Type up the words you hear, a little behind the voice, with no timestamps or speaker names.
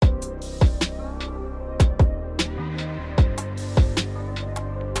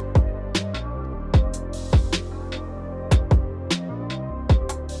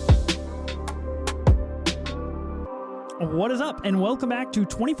up, and welcome back to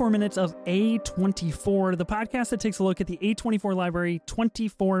 24 Minutes of A24, the podcast that takes a look at the A24 library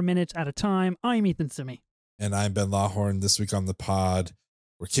 24 minutes at a time. I'm Ethan Simi. And I'm Ben Lawhorn. This week on the pod,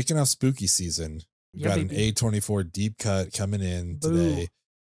 we're kicking off spooky season. We've got baby. An A24 deep cut coming in today.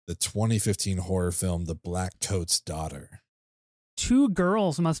 The 2015 horror film, The Blackcoat's Daughter. Two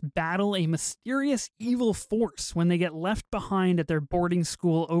girls must battle a mysterious evil force when they get left behind at their boarding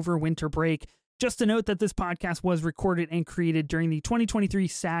school over winter break. Just to note that this podcast was recorded and created during the 2023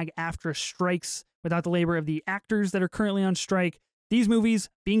 SAG-AFTRA strikes. Without the labor of the actors that are currently on strike, these movies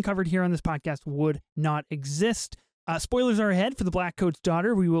being covered here on this podcast would not exist. Spoilers are ahead for The Blackcoat's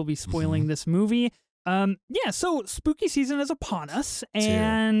Daughter. We will be spoiling this movie. So spooky season is upon us,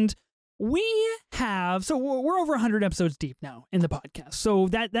 and we're over 100 episodes deep now in the podcast. So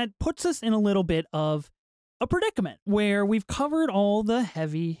that puts us in a little bit of a predicament where we've covered all the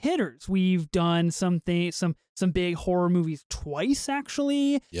heavy hitters. We've done some big horror movies twice,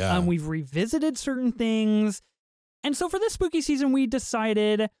 actually. Yeah. We've revisited certain things. And so for this spooky season, we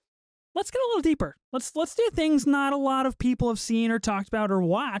decided, let's get a little deeper. Let's do things not a lot of people have seen or talked about or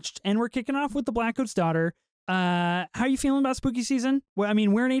watched. And we're kicking off with The Blackcoat's Daughter. How are you feeling about spooky season? Well, I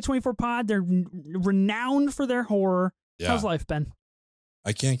mean, we're an A24 pod. They're renowned for their horror. Yeah. How's life been?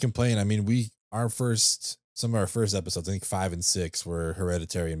 I can't complain. I mean, some of our first episodes, I think 5 and 6, were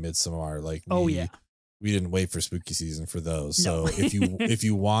Hereditary and Midsommar. We didn't wait for spooky season for those. No. So if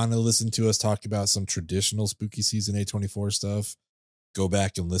you want to listen to us talk about some traditional spooky season A24 stuff, go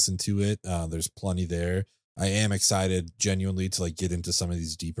back and listen to it. There's plenty there. I am excited genuinely to get into some of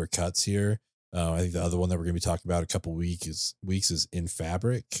these deeper cuts here. I think the other one that we're going to be talking about a couple weeks is In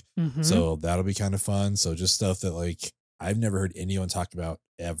Fabric. Mm-hmm. So that'll be kind of fun. So just stuff that I've never heard anyone talk about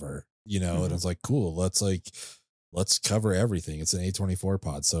ever, and it's cool. Let's cover everything. It's an A24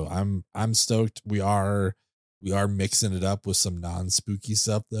 pod. So I'm stoked. We are mixing it up with some non-spooky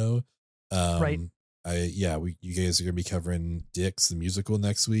stuff though. Right. You guys are going to be covering Dix the musical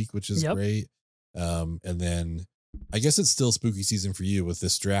next week, which is great. And then I guess it's still spooky season for you with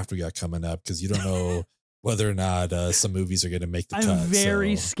this draft we got coming up, because you don't know whether or not some movies are going to make the cut. I'm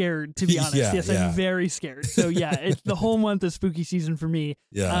very scared, to be honest. Yes, I'm very scared. So it's the whole month of spooky season for me.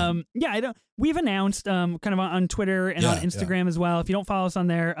 Yeah. We've announced kind of on Twitter and on Instagram as well. If you don't follow us on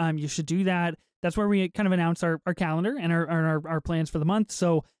there, you should do that. That's where we kind of announce our calendar and our plans for the month.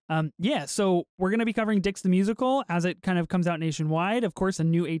 So so we're going to be covering Dix the Musical as it kind of comes out nationwide. Of course, a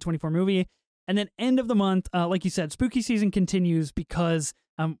new A24 movie. And then end of the month, like you said, spooky season continues because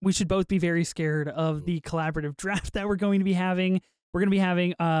we should both be very scared of the collaborative draft that we're going to be having. We're going to be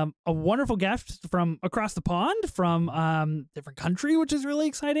having a wonderful guest from across the pond, from different country, which is really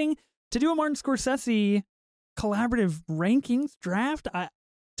exciting, to do a Martin Scorsese collaborative rankings draft.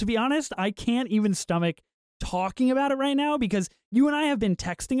 To be honest, I can't even stomach talking about it right now because you and I have been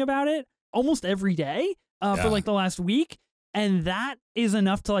texting about it almost every day for the last week. And that is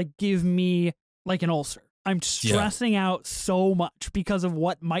enough to give me an ulcer. I'm stressing out so much because of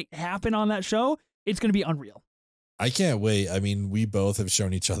what might happen on that show. It's going to be unreal. I can't wait. I mean, we both have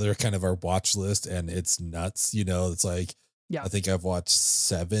shown each other kind of our watch list, and it's nuts. It's I think I've watched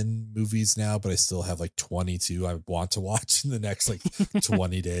 7 movies now, but I still have 22 I want to watch in the next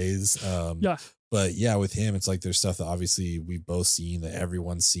 20 days. But with him, it's there's stuff that obviously we've both seen, that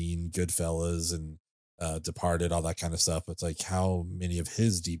everyone's seen, Goodfellas and Departed, all that kind of stuff. It's how many of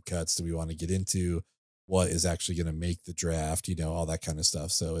his deep cuts do we want to get into? What is actually going to make the draft? All that kind of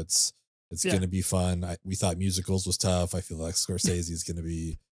stuff. So it's going to be fun. We thought musicals was tough. I feel like Scorsese is going to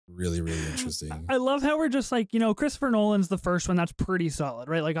be really, really interesting. I love how we're just Christopher Nolan's the first one. That's pretty solid,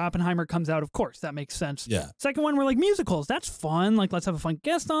 right? Oppenheimer comes out. Of course, that makes sense. Yeah. Second one, we're musicals. That's fun. Let's have a fun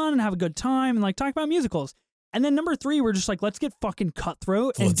guest on and have a good time and talk about musicals. And then number 3, we're just let's get fucking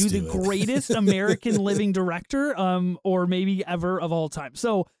cutthroat and do the greatest American living director, or maybe ever of all time.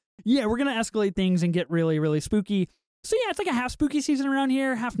 So we're going to escalate things and get really, really spooky. So it's a half spooky season around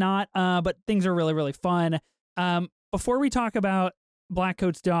here, half not. But things are really, really fun. Before we talk about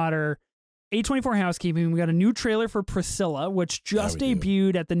Blackcoat's Daughter, A24 housekeeping, we got a new trailer for Priscilla, which just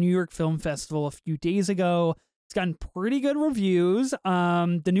debuted at the New York Film Festival a few days ago. It's gotten pretty good reviews.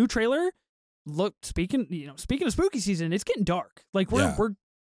 The new trailer, speaking of spooky season, it's getting dark.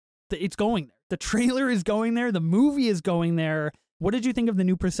 It's going there. The trailer is going there. The movie is going there. What did you think of the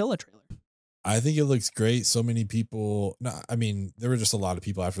new Priscilla trailer? I think it looks great. So many people. No, I mean, there were just a lot of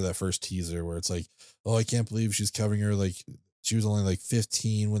people after that first teaser where it's oh, I can't believe she's covering her. She was only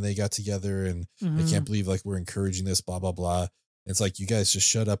 15 when they got together, and I can't believe we're encouraging this, blah, blah, blah. It's like, you guys just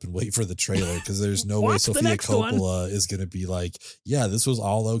shut up and wait for the trailer, because there's no way Sofia Coppola is going to be like, yeah, this was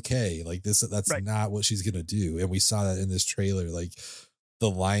all okay. Like that's not what she's going to do. And we saw that in this trailer, like the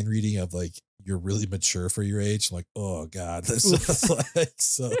line reading of like, you're really mature for your age. I'm like, oh God, that's just like,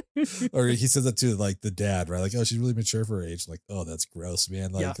 so, or he says that to like the dad, right? Like, oh, she's really mature for her age. I'm like, oh, that's gross,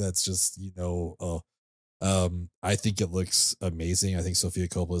 man. Like that's just, I think it looks amazing. I think Sofia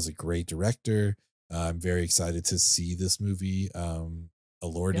Coppola is a great director. I'm very excited to see this movie.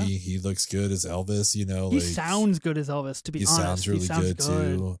 Elordi, he looks good as Elvis, he sounds good as Elvis, to be honest. Sounds really good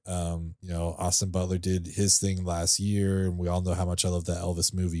too. Austin Butler did his thing last year, and we all know how much I love that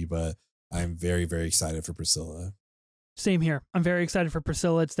Elvis movie, but I'm very, very excited for Priscilla. Same here. I'm very excited for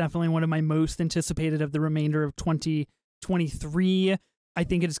Priscilla. It's definitely one of my most anticipated of the remainder of 2023. I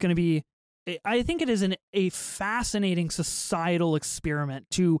think it is a fascinating societal experiment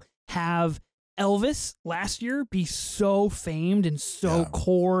to have Elvis last year be so famed and so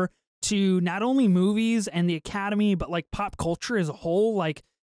core to not only movies and the Academy, but like pop culture as a whole. Like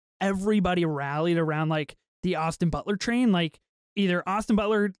everybody rallied around like the Austin Butler train. Like either Austin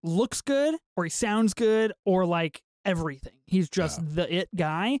Butler looks good or he sounds good or like everything. He's just the it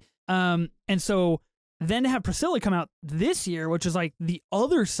guy. And so then to have Priscilla come out this year, which is like the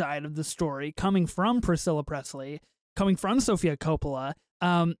other side of the story, coming from Priscilla Presley, coming from Sofia Coppola,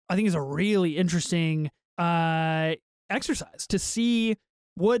 I think is a really interesting exercise to see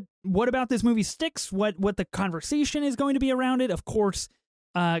what about this movie sticks, what the conversation is going to be around it. Of course,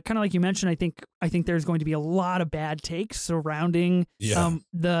 kind of like you mentioned, I think there's going to be a lot of bad takes surrounding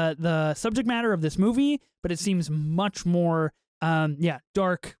the subject matter of this movie, but it seems much more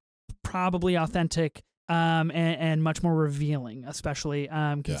dark, probably authentic, and much more revealing, especially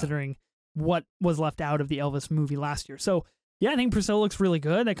considering what was left out of the Elvis movie last year. So yeah, I think Priscilla looks really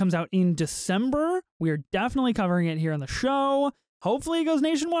good. That comes out in December. We are definitely covering it here on the show. Hopefully it goes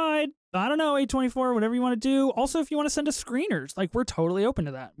nationwide. I don't know, A24, whatever you want to do. Also, if you want to send us screeners, like we're totally open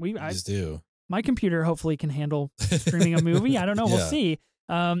to that. I just do. My computer hopefully can handle streaming a movie. I don't know. We'll see.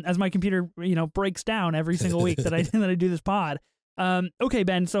 As my computer, breaks down every single week that I do this pod. Okay,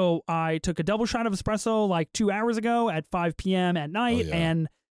 Ben. So I took a double shot of espresso like 2 hours ago at 5 p.m. at night, and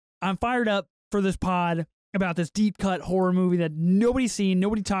I'm fired up for this pod about this deep cut horror movie that nobody's seen,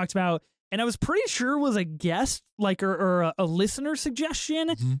 nobody talks about, and I was pretty sure was a guest, like or a listener suggestion.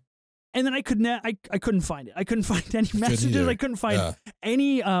 Mm-hmm. And then I couldn't find it. I couldn't find any messages. I couldn't find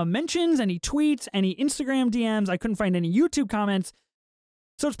any mentions, any tweets, any Instagram DMs. I couldn't find any YouTube comments.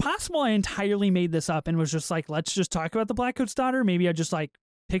 So it's possible I entirely made this up and was just like, let's just talk about the Blackcoat's Daughter. Maybe I just like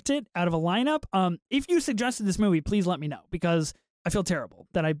picked it out of a lineup. If you suggested this movie, please let me know, because I feel terrible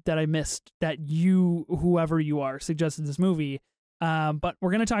that I missed that you, whoever you are, suggested this movie. But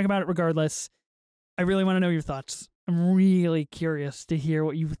we're going to talk about it regardless. I really want to know your thoughts. I'm really curious to hear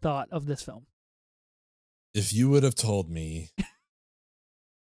what you thought of this film. If you would have told me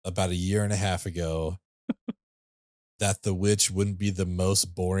about a year and a half ago that The Witch wouldn't be the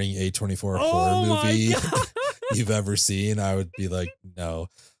most boring A24 horror movie you've ever seen, I would be like, no.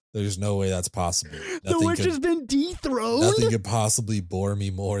 There's no way that's possible. The Witch has been dethroned. Nothing could possibly bore me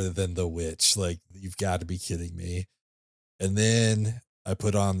more than The Witch. Like, you've got to be kidding me. And then I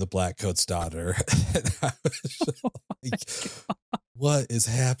put on The Blackcoat's Daughter. And I was like, what is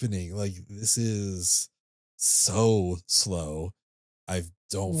happening? Like, this is so slow. I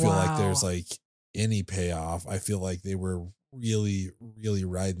don't feel like there's like any payoff. I feel like they were really, really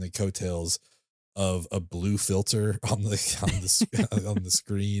riding the coattails of a blue filter on the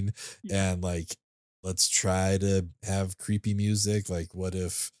screen, and like, let's try to have creepy music. Like, what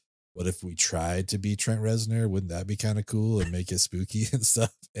if we tried to be Trent Reznor? Wouldn't that be kind of cool and make it spooky and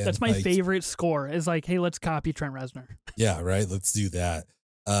stuff? And that's my favorite score, is like, hey, let's copy Trent Reznor. Yeah, right. Let's do that.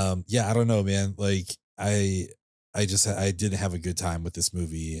 I don't know, man. Like, I didn't have a good time with this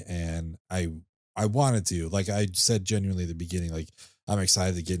movie, and I wanted to, like I said genuinely at the beginning, like, I'm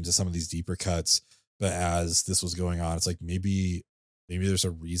excited to get into some of these deeper cuts, but as this was going on, it's like, maybe there's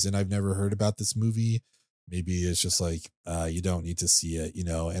a reason I've never heard about this movie. Maybe it's just like, you don't need to see it,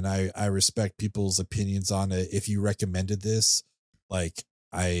 and I respect people's opinions on it. If you recommended this, like,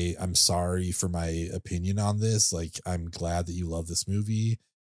 I'm sorry for my opinion on this. Like, I'm glad that you love this movie.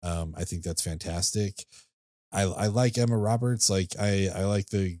 I think that's fantastic. I like Emma Roberts. Like, I like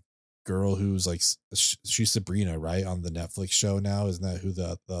the girl who's like, she's Sabrina, right, on the Netflix show now. Isn't that who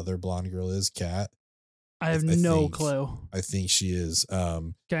the other blonde girl is? Kat? I have no clue. I think she is.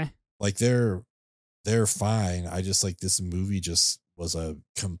 Okay. Like, they're fine. I just, like, this movie just was a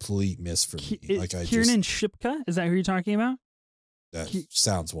complete miss for me. Kiernan Shipka, is that who you're talking about? That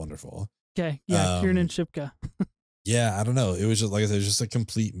sounds wonderful. Okay. Yeah. Kiernan Shipka. Yeah, I don't know. It was just like I said, it was just a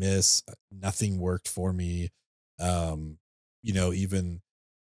complete miss. Nothing worked for me. Um, even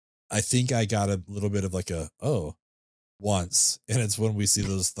I think I got a little bit of like once, and it's when we see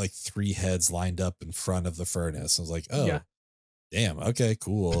those like three heads lined up in front of the furnace. I was like, Yeah. oh, damn, okay,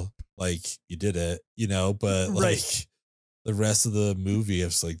 cool. Like you did it, but Right. like the rest of the movie, I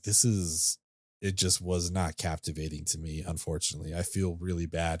was like, it just was not captivating to me, unfortunately. I feel really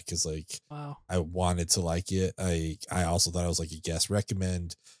bad because like Wow. I wanted to like it. I also thought it was like a guest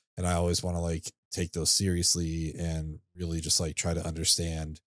recommend, and I always want to like take those seriously and really just like try to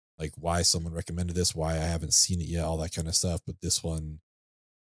understand like why someone recommended this, why I haven't seen it yet, all that kind of stuff. But this one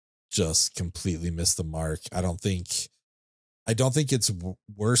just completely missed the mark. I don't think it's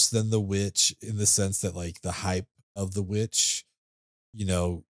worse than The Witch in the sense that like the hype of The Witch,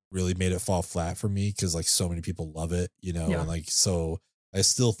 really made it fall flat for me because like so many people love it, Yeah. and like so I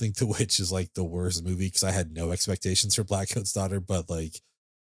still think The Witch is like the worst movie because I had no expectations for Blackcoat's Daughter, but like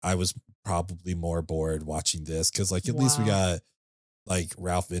I was probably more bored watching this because like at least we got like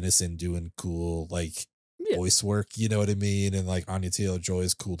Ralph Ineson doing cool like voice work, you know what I mean? And like Anya Taylor-Joy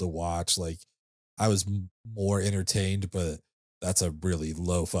is cool to watch. Like I was more entertained, but that's a really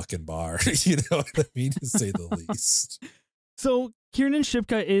low fucking bar, you know what I mean, to say the least. So Kiernan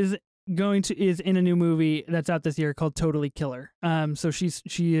Shipka is in a new movie that's out this year called Totally Killer. So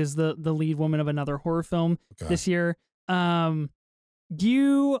she is the lead woman of another horror film this year.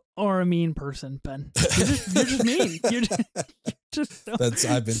 You are a mean person, Ben. You're just mean. You're just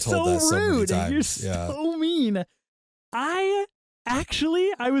I've been told that so many times. You're so mean. I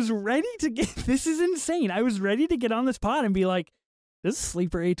was ready to get, this is insane. I was ready to get on this pod and be like, this is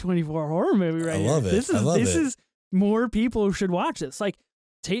sleeper A24 horror movie right here. I love it. This is more people who should watch this. Like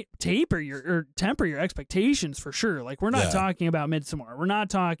temper your expectations for sure. Like we're not talking about Midsommar. We're not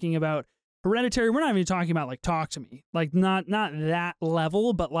talking about Hereditary. We're not even talking about like Talk to Me. Like not that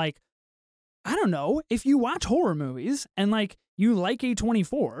level, but like, I don't know, if you watch horror movies and like you like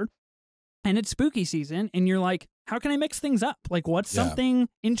A24 and it's spooky season and you're like, how can I mix things up? Like what's something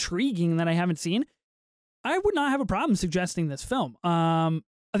intriguing that I haven't seen? I would not have a problem suggesting this film. I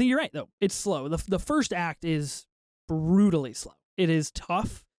think you're right though. It's slow. The first act is brutally slow. It is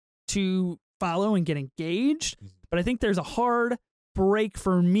tough to follow and get engaged, but I think there's a hard break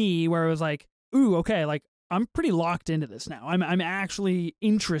for me where I was like, ooh, okay, like I'm pretty locked into this now. I'm actually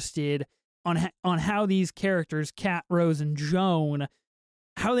interested on how these characters, Kat, Rose, and Joan,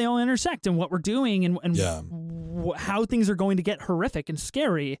 how they all intersect and what we're doing and how things are going to get horrific and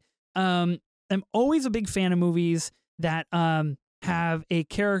scary. I'm always a big fan of movies that have a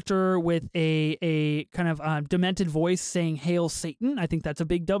character with a kind of demented voice saying "Hail Satan." I think that's a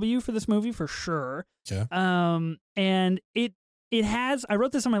big W for this movie for sure. Yeah. And it has, I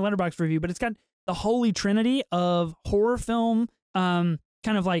wrote this on my Letterboxd review, but it's got the holy trinity of horror film, kind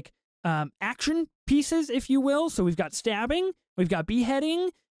of like action pieces, if you will. So we've got stabbing, we've got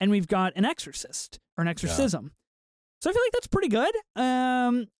beheading, and we've got an exorcist or an exorcism. Yeah. So I feel like that's pretty good.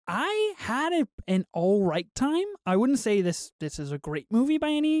 I had an all right time. I wouldn't say this is a great movie by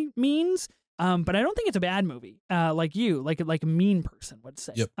any means, but I don't think it's a bad movie. Like a mean person would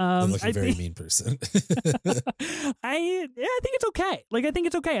say. Yep, like a very mean person. I think it's okay. Like I think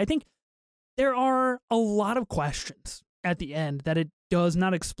it's okay. I think there are a lot of questions at the end that it does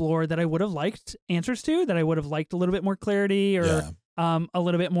not explore that I would have liked answers to, that I would have liked a little bit more clarity or a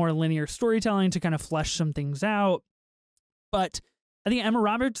little bit more linear storytelling to kind of flesh some things out. But I think Emma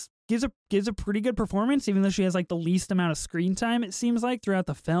Roberts gives a pretty good performance, even though she has like the least amount of screen time, it seems like, throughout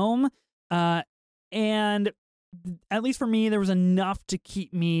the film. And at least for me, there was enough to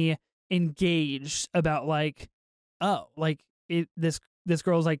keep me engaged about like, oh, like this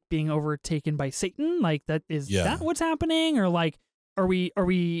girl's like being overtaken by Satan. Like that what's happening? Or like, are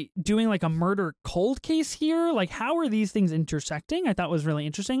we doing like a murder cold case here? Like how are these things intersecting? I thought was really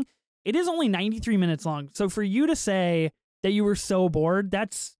interesting. It is only 93 minutes long. So for you to say that you were so bored,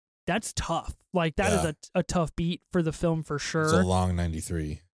 that's tough. Like that is a tough beat for the film for sure. It's a long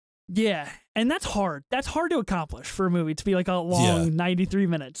 93. Yeah, and that's hard. That's hard to accomplish for a movie to be like a long 93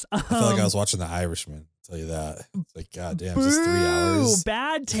 minutes. I feel like I was watching The Irishman. I'll tell you that. It's like, God damn, it's just 3 hours.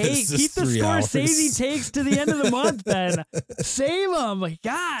 Bad take. Keep the Scorsese takes to the end of the month, Ben. Save them.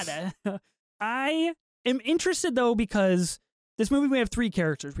 God. I am interested though because this movie we have three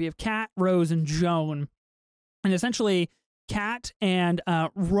characters. We have Kat, Rose, and Joan, and essentially Kat and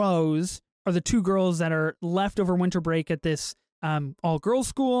Rose are the two girls that are left over winter break at this all-girls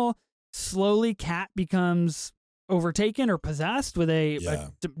school. Slowly, Kat becomes overtaken or possessed with a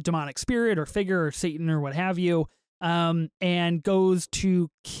demonic spirit or figure or Satan or what have you, and goes to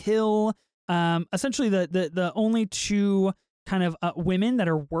kill essentially the only two kind of women that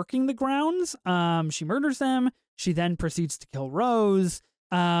are working the grounds. She murders them. She then proceeds to kill Rose,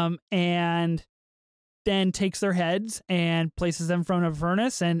 and then takes their heads and places them in front of a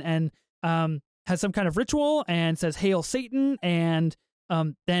furnace and has some kind of ritual and says, "Hail Satan," and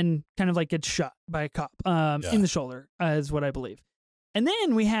then kind of like gets shot by a cop in the shoulder, is what I believe. And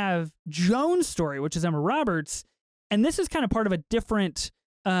then we have Joan's story, which is Emma Roberts, and this is kind of part of a different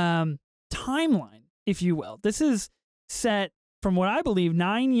timeline, if you will. This is set, from what I believe,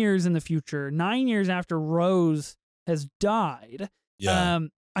 9 years in the future, 9 years after Rose has died. Yeah.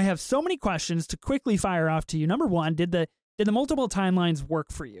 I have so many questions to quickly fire off to you. Number one, did the multiple timelines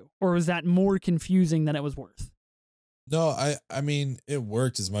work for you, or was that more confusing than it was worth? No, I mean, it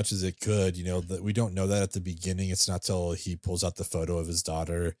worked as much as it could. You know, that we don't know that at the beginning. It's not till he pulls out the photo of his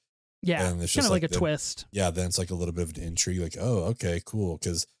daughter. Yeah, and it's kind just of like a then, twist. Yeah, then it's like a little bit of an intrigue. Like, oh, okay, cool.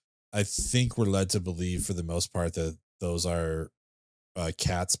 Because I think we're led to believe, for the most part, that those are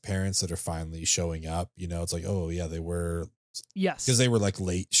Kat's parents that are finally showing up. You know, it's like, oh yeah, they were. Yes, because they were like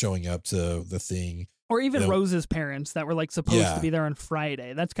late showing up to the thing. Or even Rose's parents that were like supposed to be there on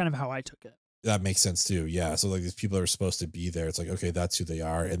Friday. That's kind of how I took it. That makes sense too. Yeah. So like these people that are supposed to be there, it's like, okay, that's who they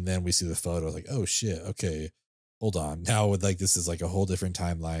are. And then we see the photo, like, oh shit. Okay. Hold on. Now with like, this is like a whole different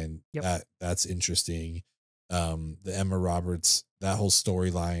timeline. Yep. That's interesting. The Emma Roberts, that whole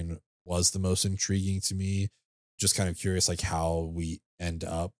storyline was the most intriguing to me. Just kind of curious, like how we end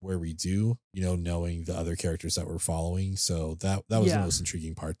up where we do, you know, knowing the other characters that we're following. So that was the most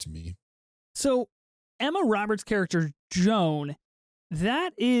intriguing part to me. So Emma Roberts' character, Joan,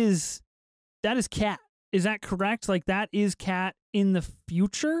 that is Kat. Is that correct? Like that is Kat in the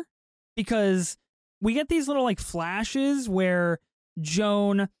future? Because we get these little like flashes where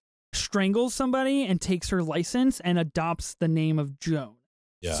Joan strangles somebody and takes her license and adopts the name of Joan.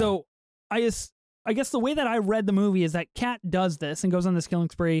 Yeah. So I guess the way that I read the movie is that Kat does this and goes on this killing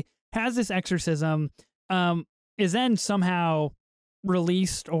spree, has this exorcism, is then somehow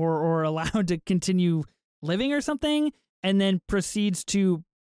released or allowed to continue living or something, and then proceeds to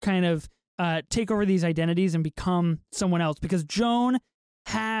kind of take over these identities and become someone else, because Joan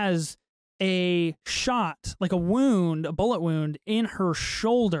has a shot, like a bullet wound in her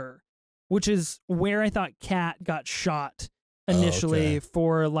shoulder, which is where I thought Kat got shot initially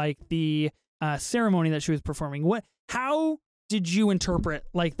for like the ceremony that she was performing. How did you interpret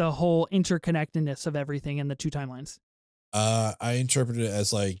like the whole interconnectedness of everything in the two timelines? I interpreted it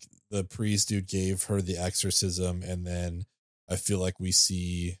as like the priest dude gave her the exorcism, and then I feel like we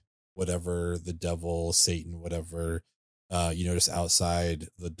see whatever the devil, Satan, whatever, just outside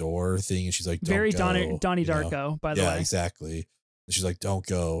the door thing, and she's like, don't very go, Donnie Darko, by the way. Yeah, exactly. And she's like, don't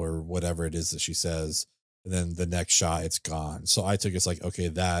go, or whatever it is that she says. And then the next shot, it's gone. So I took it's like, okay,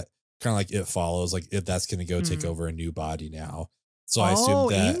 that kind of like It Follows, like if that's going to go take over a new body now. So I assume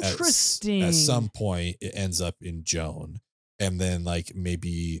that at some point it ends up in Joan, and then like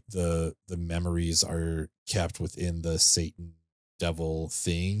maybe the memories are kept within the Satan devil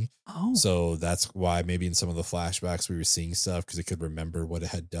thing. Oh, so that's why maybe in some of the flashbacks we were seeing stuff, because it could remember what it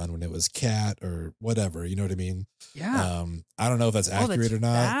had done when it was Kat or whatever. You know what I mean? Yeah. I don't know if that's accurate or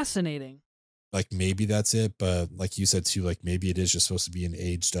not. Fascinating. Like maybe that's it, but like you said too, like maybe it is just supposed to be an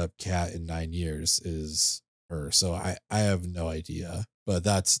aged up Kat in 9 years is her. So I have no idea, but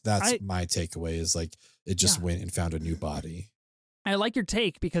that's my takeaway is like it just went and found a new body. I like your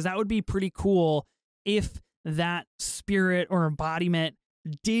take, because that would be pretty cool if that spirit or embodiment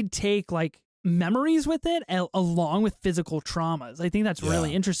did take like memories with it along with physical traumas. I think that's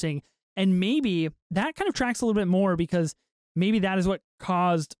really interesting. And maybe that kind of tracks a little bit more, because maybe that is what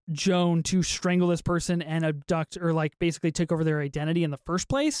caused Joan to strangle this person and abduct, or like basically take over their identity in the first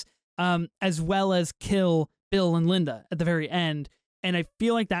place, as well as kill Bill and Linda at the very end. And I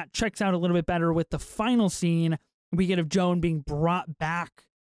feel like that checks out a little bit better with the final scene we get of Joan being brought back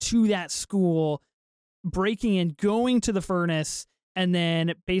to that school, breaking in, going to the furnace, and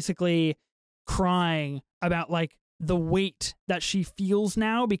then basically crying about like the weight that she feels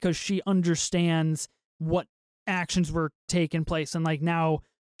now, because she understands what actions were taking place, and like now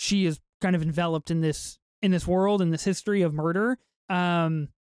she is kind of enveloped in this world, in this history of murder.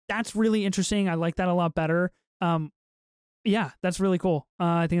 That's really interesting. I like that a lot better. Yeah, that's really cool.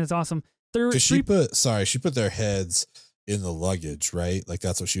 I think that's awesome. She put their heads in the luggage, right? Like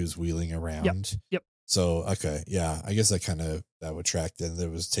that's what she was wheeling around. Yep. So, okay. Yeah. I guess that would track then. That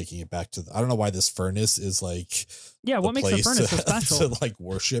was taking it back to I don't know why this furnace is like, what makes the furnace so special to like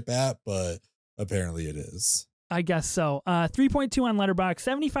worship at, but apparently it is. I guess so. 3.2 on Letterboxd,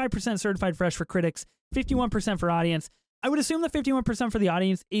 75% certified fresh for critics, 51% for audience. I would assume that 51% for the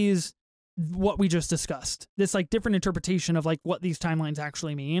audience is what we just discussed. This like different interpretation of like what these timelines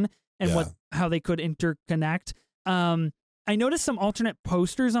actually mean and how they could interconnect. I noticed some alternate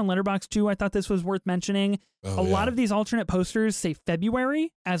posters on Letterboxd too. I thought this was worth mentioning. A lot of these alternate posters say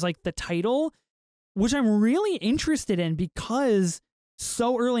February as like the title, which I'm really interested in because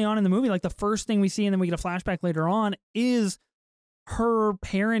so early on in the movie, like the first thing we see, and then we get a flashback later on, is her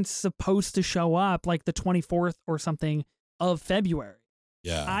parents supposed to show up like the 24th or something of February.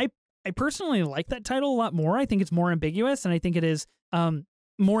 Yeah. I personally like that title a lot more. I think it's more ambiguous, and I think it is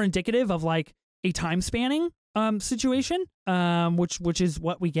more indicative of like a time spanning situation, which is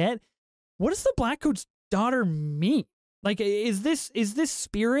what we get. What does the Blackcoat's daughter mean? Like, is this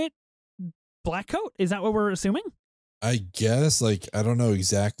spirit Blackcoat? Is that what we're assuming? I guess, like, I don't know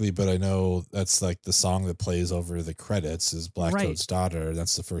exactly, but I know that's like the song that plays over the credits is Blackcoat's daughter.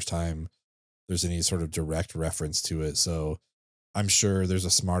 That's the first time there's any sort of direct reference to it. So I'm sure there's a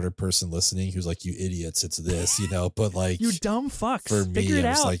smarter person listening who's like, you idiots, it's this, you know, but like, you dumb fucks. For me,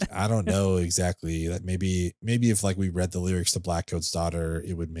 I was like, I don't know exactly. That maybe if like we read the lyrics to Blackcoat's daughter,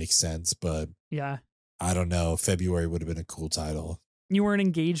 it would make sense. But yeah, I don't know. February would have been a cool title. You weren't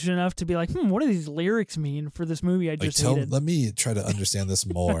engaged enough to be like, what do these lyrics mean for this movie I just hated? Let me try to understand this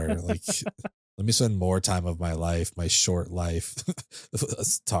more. Like, let me spend more time of my life, my short life,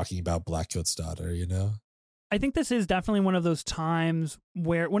 talking about Blackcoat's daughter, you know? I think this is definitely one of those times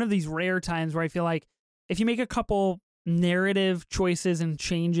one of these rare times where I feel like if you make a couple narrative choices and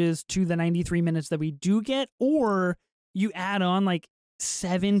changes to the 93 minutes that we do get, or you add on like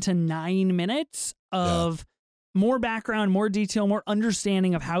 7 to 9 minutes of more background, more detail, more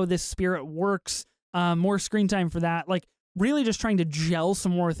understanding of how this spirit works, more screen time for that, like really just trying to gel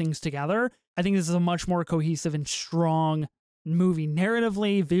some more things together. I think this is a much more cohesive and strong movie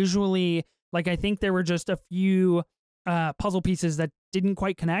narratively, visually. Like, I think there were just a few puzzle pieces that didn't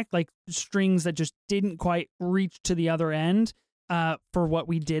quite connect, like strings that just didn't quite reach to the other end for what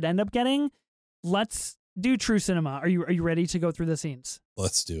we did end up getting. Let's do true cinema. Are you ready to go through the scenes?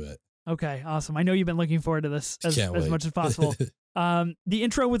 Let's do it. Okay, awesome. I know you've been looking forward to this as much as possible. The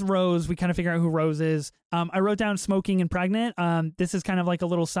intro with Rose, we kind of figure out who Rose is. I wrote down smoking and pregnant. This is kind of like a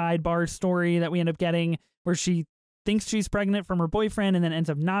little sidebar story that we end up getting where she thinks she's pregnant from her boyfriend and then ends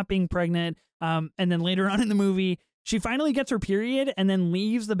up not being pregnant. And then later on in the movie, she finally gets her period and then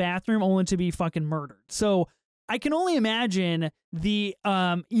leaves the bathroom only to be fucking murdered. So I can only imagine the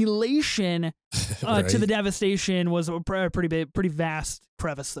elation to the devastation was a pretty vast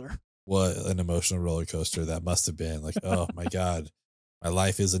crevice there. What an emotional roller coaster that must have been. Like, oh my God, my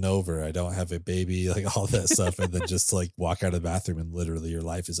life isn't over. I don't have a baby, like all that stuff. And then just like walk out of the bathroom and literally your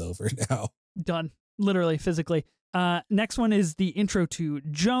life is over now. Done. Literally, physically. Next one is the intro to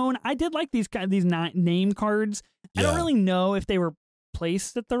Joan. I did like these name cards. I don't really know if they were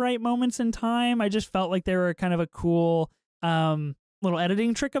placed at the right moments in time. I just felt like they were kind of a cool little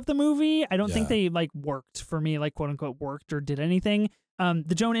editing trick of the movie. I don't think they like worked for me, like quote unquote worked or did anything.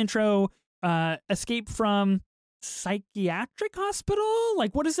 The Joan intro, escape from psychiatric hospital.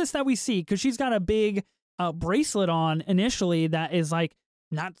 Like, what is this that we see? Because she's got a big bracelet on initially that is like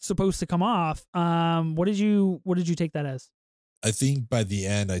not supposed to come off. What did you take that as? I think by the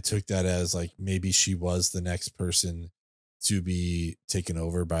end, I took that as like maybe she was the next person to be taken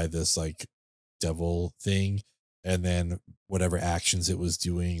over by this like devil thing. And then whatever actions it was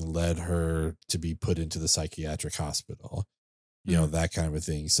doing led her to be put into the psychiatric hospital, you know, that kind of a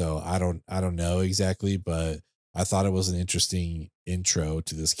thing. So I don't know exactly, but I thought it was an interesting intro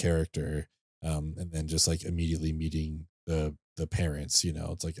to this character. And then just like immediately meeting the parents, you know,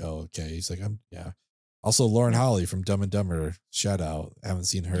 it's like, oh, okay. He's like, also Lauren Holly from Dumb and Dumber, shout out. I haven't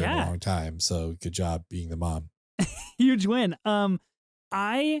seen her in a long time. So good job being the mom. Huge win.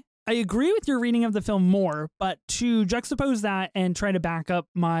 I agree with your reading of the film more, but to juxtapose that and try to back up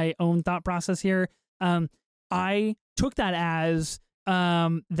my own thought process here, I took that as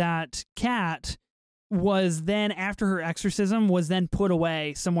that Kat was then, after her exorcism, was then put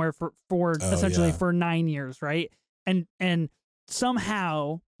away somewhere for essentially for 9 years, right? And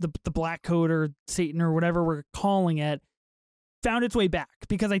somehow the Blackcoat or Satan or whatever we're calling it found its way back,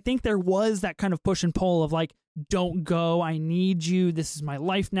 because I think there was that kind of push and pull of like, don't go, I need you, this is my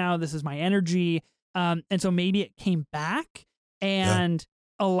life now, this is my energy, and so maybe it came back and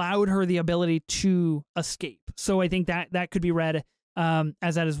allowed her the ability to escape. So I think that could be read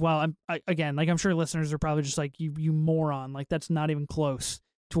as that as well. Again, like I'm sure listeners are probably just like, you moron, like that's not even close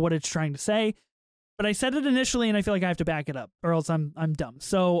to what it's trying to say. But I said it initially, and I feel like I have to back it up, or else I'm dumb.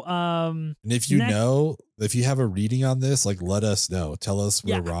 So, and if you know, if you have a reading on this, like let us know. Tell us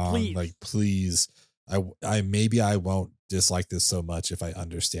we're wrong. Please. Like, please, I won't dislike this so much if I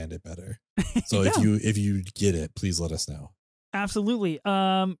understand it better. So Yeah. if you get it, please let us know. Absolutely.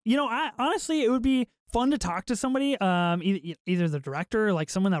 I honestly, it would be fun to talk to somebody, either the director, like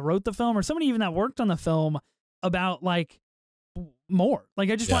someone that wrote the film, or somebody even that worked on the film about like more. Like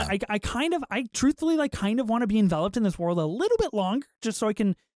I just want, I truthfully like kind of want to be enveloped in this world a little bit longer, just so I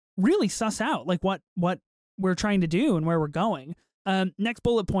can really suss out like what we're trying to do and where we're going. Next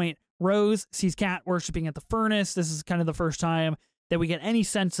bullet point: Rose sees Kat worshiping at the furnace. This is kind of the first time that we get any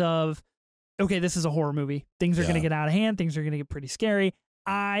sense of, okay, this is a horror movie. Things are going to get out of hand. Things are going to get pretty scary.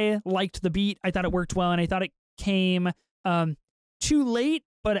 I liked the beat. I thought it worked well, and I thought it came too late,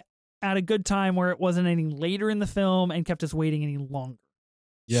 but at a good time where it wasn't any later in the film and kept us waiting any longer.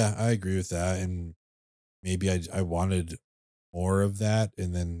 Yeah, I agree with that. And maybe I wanted more of that,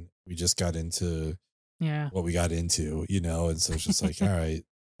 and then we just got into what we got into, and so it's just like, all right,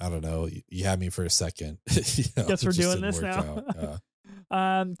 I don't know. You had me for a second. Guess we're doing this now.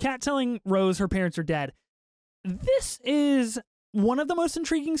 Kat telling Rose her parents are dead. This is one of the most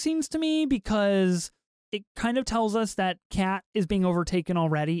intriguing scenes to me because it kind of tells us that Kat is being overtaken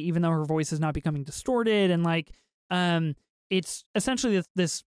already, even though her voice is not becoming distorted. And like, it's essentially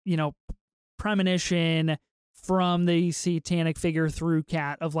this premonition from the satanic figure through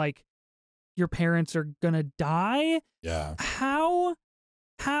Kat of like, your parents are gonna die. Yeah. How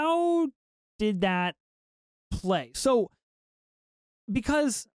did that play? So,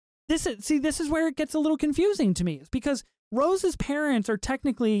 because this is where it gets a little confusing to me. It's because Rose's parents are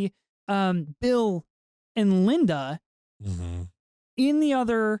technically Bill and Linda in the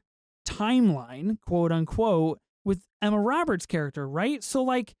other timeline, quote unquote, with Emma Roberts' character, right? So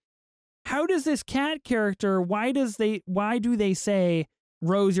like, how does this Kat character, why do they say,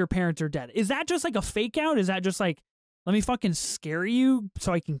 Rose, your parents are dead? Is that just like a fake out? Is that just like, let me fucking scare you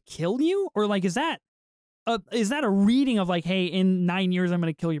so I can kill you? Or like, is that a reading of like, hey, in 9 years, I'm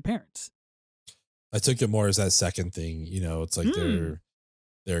going to kill your parents? I took it more as that second thing, it's like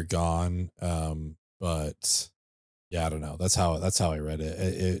they're gone. But yeah, I don't know. That's how I read it.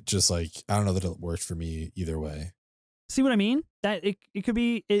 It just like, I don't know that it worked for me either way. See what I mean? That it could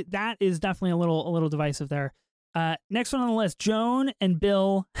be, that is definitely a little divisive there. Next one on the list, Joan and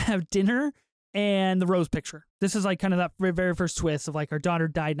Bill have dinner and the Rose picture. This is like kind of that very first twist of like, our daughter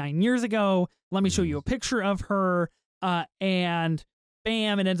died 9 years ago. Let me show you a picture of her. And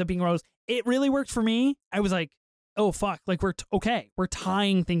bam, it ends up being Rose. It really worked for me. I was like, oh fuck, like we're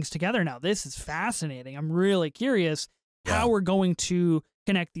tying things together now. This is fascinating. I'm really curious how we're going to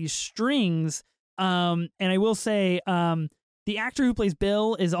connect these strings. And I will say, the actor who plays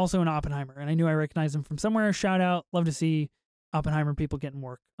Bill is also in Oppenheimer, and I knew I recognized him from somewhere. Shout out. Love to see Oppenheimer people getting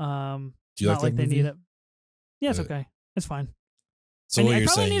work. Do you not like they need it. Yeah, it's okay. It's fine. So what you're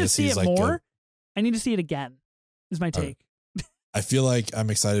probably saying need to is see he's it like more. I need to see it again, is my take. I feel like I'm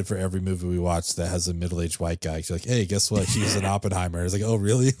excited for every movie we watch that has a middle-aged white guy. He's like, hey, guess what? He was in Oppenheimer. It's like, oh,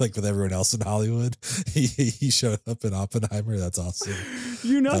 really? Like with everyone else in Hollywood, he showed up in Oppenheimer. That's awesome. That's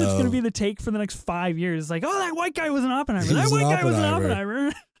going to be the take for the next 5 years. It's like, oh, that white guy was in Oppenheimer. That white guy was in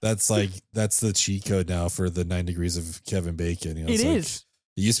Oppenheimer. That's the cheat code now for the 9 Degrees of Kevin Bacon. It is.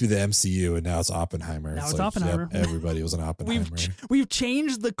 It used to be the MCU, and now it's Oppenheimer. Now it's Oppenheimer. Yep, everybody was an Oppenheimer. We've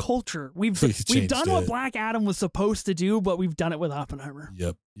changed the culture. We've done what Black Adam was supposed to do, but we've done it with Oppenheimer.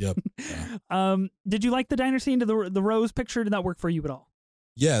 Yep. Yeah. Did you like the diner scene to the Rose picture? Did that work for you at all?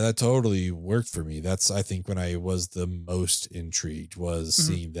 Yeah, that totally worked for me. That's, I think, when I was the most intrigued was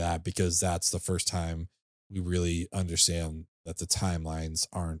seeing that, because that's the first time we really understand that the timelines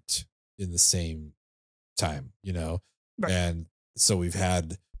aren't in the same time, Right. And so we've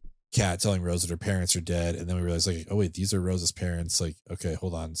had Kat telling Rose that her parents are dead, and then we realize like, oh wait, these are Rose's parents. Like, okay,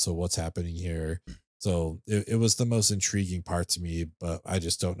 hold on. So what's happening here? So it was the most intriguing part to me, but I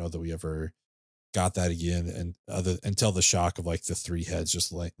just don't know that we ever got that again. And until the shock of like the three heads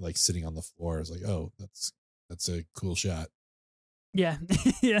just like sitting on the floor, is like, oh, that's a cool shot. Yeah,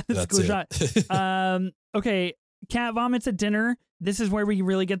 yeah, that's a cool shot. Okay, Kat vomits at dinner. This is where we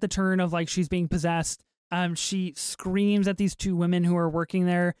really get the turn of like she's being possessed. She screams at these two women who are working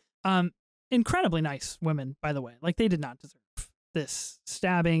there. Incredibly nice women, by the way. Like, they did not deserve this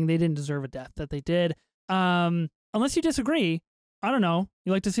stabbing. They didn't deserve a death that they did. Unless you disagree, I don't know.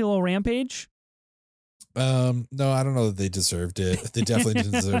 You like to see a little rampage? No, I don't know that they deserved it. They definitely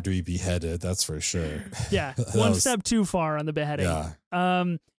didn't deserve to be beheaded. That's for sure. Yeah, one step too far on the beheading. Yeah.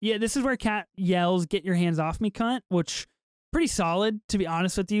 This is where Kat yells, "Get your hands off me, cunt," which pretty solid, to be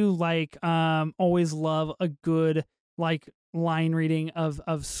honest with you. Like, always love a good like line reading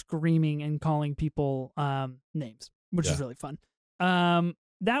of screaming and calling people names, which is really fun.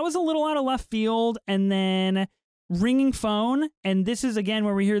 That was a little out of left field, and then ringing phone, and this is again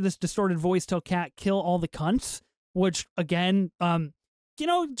where we hear this distorted voice tell Kat, kill all the cunts, which again,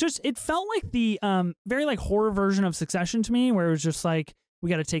 just it felt like the very like horror version of Succession to me, where it was just like, we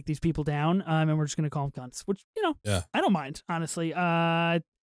got to take these people down, and we're just gonna call them cunts, which I don't mind, honestly. Brought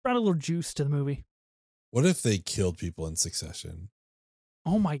a little juice to the movie. What if they killed people in Succession?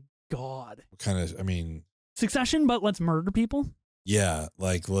 Oh my God. What kind of, I mean, Succession, but let's murder people. Yeah,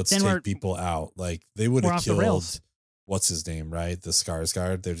 like let's take people out. Like they would have killed what's his name, right? The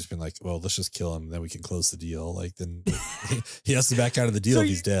Skarsgård. They've just been like, well, let's just kill him, then we can close the deal. Like then he has to back out of the deal if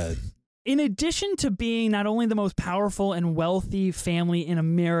he's dead. In addition to being not only the most powerful and wealthy family in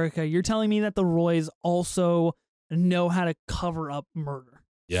America, you're telling me that the Roys also know how to cover up murder.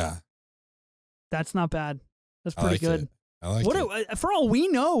 Yeah. That's not bad. That's pretty good. I like it. For all we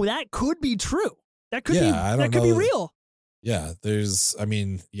know, that could be true. That could be real. Yeah, there's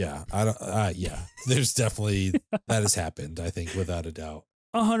definitely that has happened, I think, without a doubt.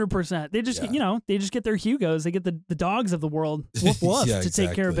 100%. They just, they just get their Hugos. They get the dogs of the world to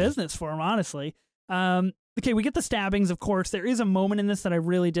take care of business for them, honestly. Okay, we get the stabbings, of course. There is a moment in this that I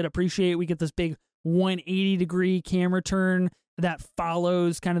really did appreciate. We get this big 180-degree camera turn that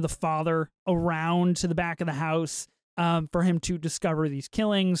follows kind of the father around to the back of the house for him to discover these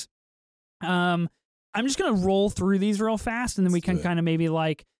killings. I'm just going to roll through these real fast, and then we can kind of maybe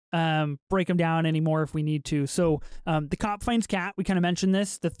like break them down anymore if we need to. So the cop finds Kat. We kind of mentioned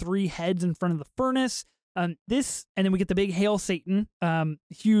this, the 3 heads in front of the furnace. And then we get the big Hail Satan.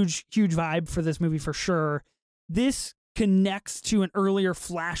 Huge vibe for this movie for sure. This connects to an earlier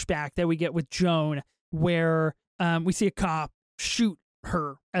flashback that we get with Joan, where we see a cop shoot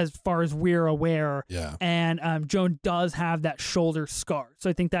her as far as we're aware. Yeah. And Joan does have that shoulder scar.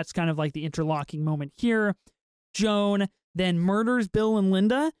 So I think that's kind of like the interlocking moment here. Joan then murders Bill and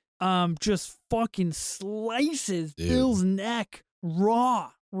Linda, just fucking slices Bill's neck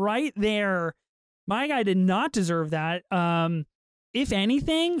raw right there. My guy did not deserve that. If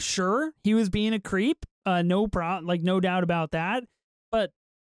anything, sure, he was being a creep. No doubt about that. But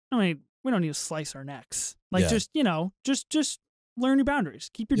I mean, we don't need to slice our necks. Just learn your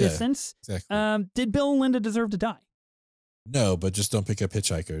boundaries. Keep your distance. Exactly. Did Bill and Linda deserve to die? No, but just don't pick up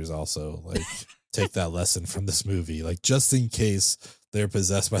hitchhikers also. Like, take that lesson from this movie. Like, just in case they're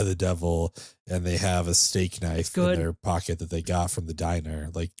possessed by the devil and they have a steak knife in their pocket that they got from the diner,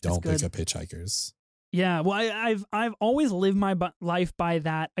 like, don't pick up hitchhikers. Yeah, well, I've always lived my life by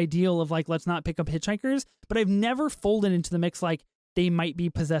that ideal of, like, let's not pick up hitchhikers, but I've never folded into the mix, like, they might be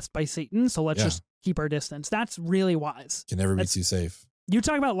possessed by Satan, so let's just keep our distance. That's really wise. Can never be too safe. You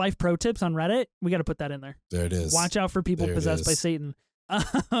talk about life pro tips on Reddit, we got to put that in there. There it is. Watch out for people possessed by Satan.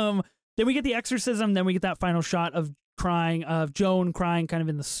 Then we get the exorcism, then we get that final shot of Joan crying kind of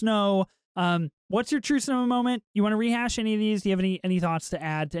in the snow. What's your true cinema moment? You want to rehash any of these? Do you have any thoughts to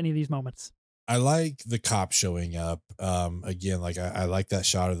add to any of these moments? I like the cop showing up. Again, like I like that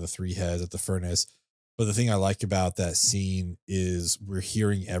shot of the 3 heads at the furnace. But the thing I like about that scene is we're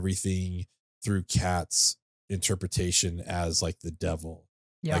hearing everything through Kat's interpretation as like the devil.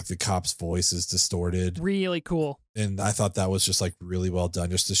 Yeah. Like the cop's voice is distorted. Really cool. And I thought that was just like really well done,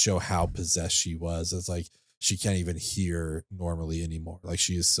 just to show how possessed she was. It's like she can't even hear normally anymore. Like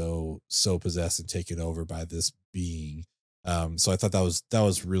she is so possessed and taken over by this being. So I thought that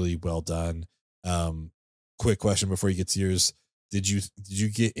was really well done. Quick question before you get to yours. Did you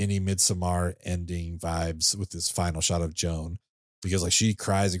get any Midsommar ending vibes with this final shot of Joan? Because like she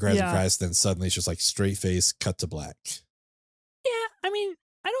cries and cries and cries, then suddenly it's just like straight face, cut to black. Yeah, I mean,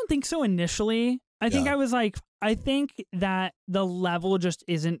 I don't think so initially. I think I think that the level just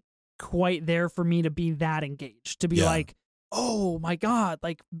isn't quite there for me to be that engaged, to be like, oh my God,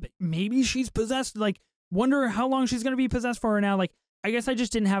 like maybe she's possessed. Like, wonder how long she's going to be possessed for now. Like, I guess I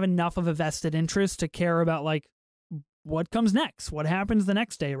just didn't have enough of a vested interest to care about like what comes next, what happens the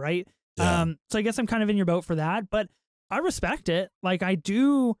next day, right? Yeah. So I guess I'm kind of in your boat for that, but I respect it. Like I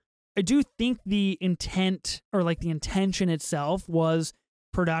do think the intent or like the intention itself was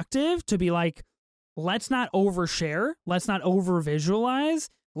productive to be like, let's not overshare, let's not over visualize,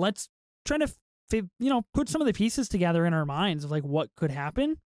 let's try to put some of the pieces together in our minds of like what could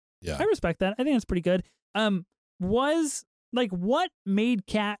happen. Yeah, I respect that. I think it's pretty good. Was like what made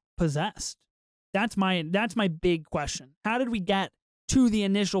Kat possessed? That's my big question. How did we get to the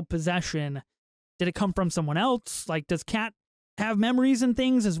initial possession? Did it come from someone else? Like, does Kat have memories and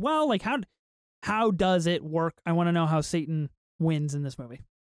things as well? Like, how does it work? I want to know how Satan wins in this movie.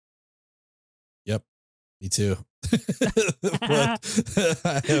 Yep, me too. I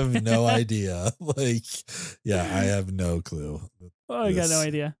have no idea. Like, yeah, I have no clue. Oh, I got no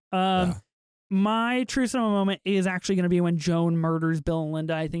idea. my true cinema moment is actually going to be when Joan murders Bill and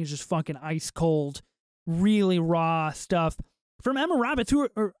Linda. I think it's just fucking ice cold, really raw stuff from Emma Roberts,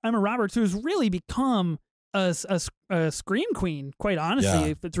 who has really become a scream queen, quite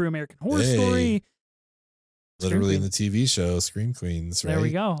honestly, through American Horror Story. Literally in the TV show, Scream Queens, right? There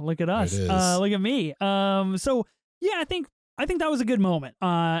we go. Look at us. Look at me. So yeah, I think that was a good moment.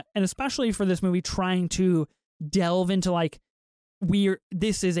 And especially for this movie trying to delve into like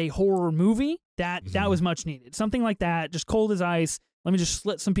this is a horror movie. That was much needed. Something like that, just cold as ice. Let me just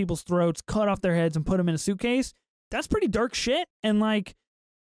slit some people's throats, cut off their heads, and put them in a suitcase. That's pretty dark shit. And like,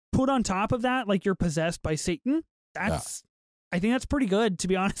 put on top of that, like you're possessed by Satan. I think that's pretty good, to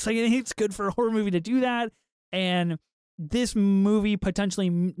be honest. Like, I think it's good for a horror movie to do that. And this movie potentially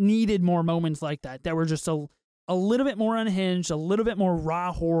needed more moments like that were just a little bit more unhinged, a little bit more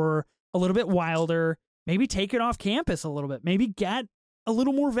raw horror, a little bit wilder. Maybe take it off campus a little bit. Maybe get a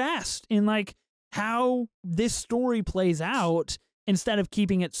little more vast in like how this story plays out instead of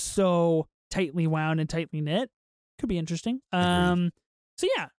keeping it so tightly wound and tightly knit. Could be interesting. So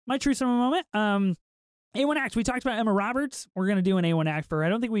yeah, my true cinema moment. A1 Act. We talked about Emma Roberts. We're gonna do an A1 Act for her. I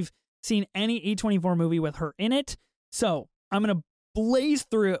don't think we've seen any A24 movie with her in it. So I'm gonna blaze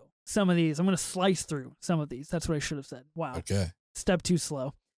through some of these. I'm gonna slice through some of these. That's what I should have said. Wow. Okay. Step too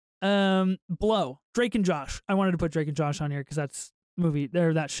slow. Blow. Drake and Josh. I wanted to put Drake and Josh on here because that's movie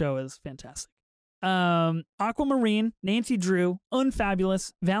there. That show is fantastic. Aquamarine, Nancy Drew,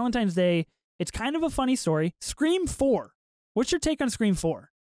 Unfabulous, Valentine's Day. It's kind of a funny story. Scream 4. What's your take on Scream 4?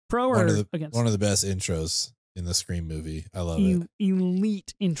 Pro or against? One of the best intros in the Scream movie. I love it.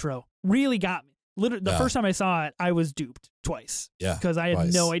 Elite intro. Really got me. Literally, the first time I saw it, I was duped twice. Yeah. Because I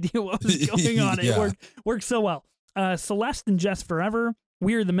had no idea what was going on. It worked so well. Celeste and Jess Forever,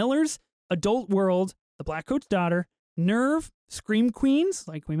 We're the Millers, Adult World, The Blackcoat's Daughter, Nerve, Scream Queens,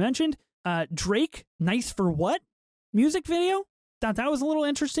 like we mentioned, Drake, Nice for What? Music video. Thought that was a little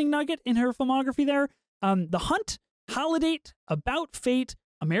interesting nugget in her filmography there. The Hunt, Holiday, About Fate,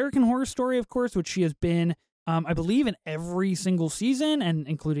 American Horror Story, of course, which she has been, I believe, in every single season, and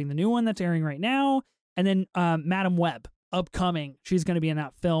including the new one that's airing right now. And then Madam Web, upcoming. She's going to be in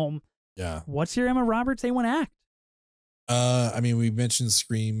that film. Yeah. What's your Emma Roberts A1 Act? I mean, we mentioned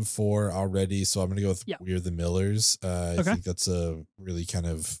Scream 4 already, so I'm going to go with We're the Millers. I think that's a really kind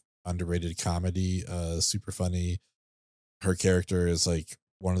of underrated comedy, super funny. Her character is like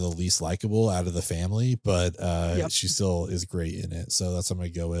one of the least likable out of the family, but she still is great in it. So that's what I'm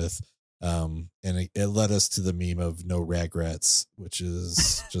going to go with. And it led us to the meme of no regrets, which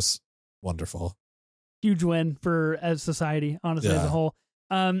is just wonderful. Huge win for as society, honestly, as a whole.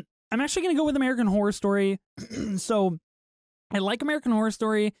 I'm actually going to go with American Horror Story. So I like American Horror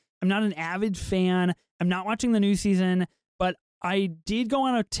Story. I'm not an avid fan. I'm not watching the new season, but I did go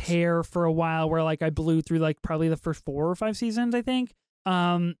on a tear for a while where like I blew through like probably the first 4 or 5 seasons, I think.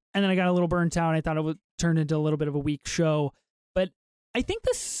 And then I got a little burnt out. And I thought it would turn into a little bit of a weak show. But I think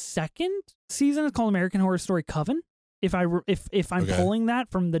the second season is called American Horror Story Coven. If I'm pulling that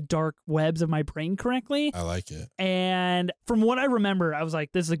from the dark webs of my brain correctly. I like it. And from what I remember, I was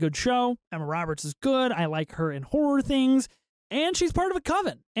like, this is a good show. Emma Roberts is good. I like her in horror things. And she's part of a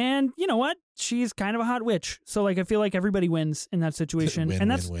coven. And you know what? She's kind of a hot witch. So like I feel like everybody wins in that situation.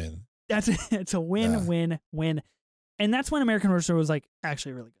 Win. It's a win. And that's when American Horror Story was like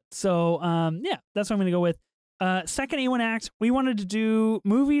actually really good. So that's what I'm gonna go with. Second A1 Act, we wanted to do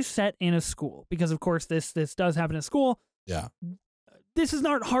movies set in a school because of course this does happen in a school. Yeah. This is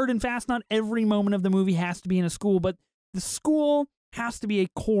not hard and fast. Not every moment of the movie has to be in a school, but the school has to be a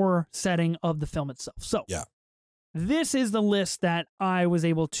core setting of the film itself. So this is the list that I was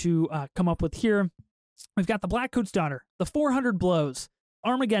able to come up with here. We've got The Blackcoat's Daughter, The 400 Blows,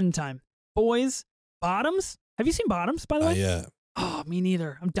 Armageddon Time, Boys, Bottoms. Have you seen Bottoms, by the way? Yeah. Oh, me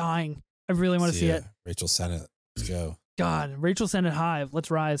neither. I'm dying. I really want to see it. Rachel Sennett. Let's go. God, Rachel Sennett Hive. Let's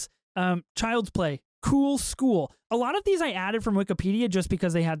rise. Child's Play, Cool School. A lot of these I added from Wikipedia just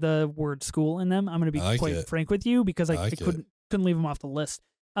because they had the word school in them. I'm going to be quite frank with you because I couldn't leave them off the list.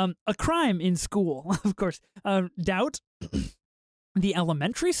 A Crime in School, of course. Doubt, The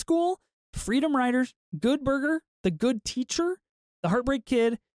Elementary School, Freedom Riders, Good Burger, The Good Teacher, The Heartbreak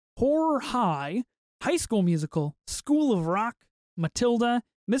Kid, Horror High, High School Musical, School of Rock, Matilda,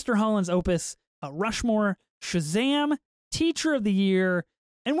 Mr. Holland's Opus, Rushmore, Shazam, Teacher of the Year,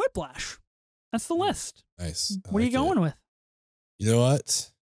 and Whiplash. That's the list. Nice. What are you going with? You know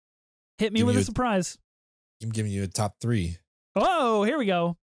what? Hit me with a surprise. I'm giving you a top 3. Oh, here we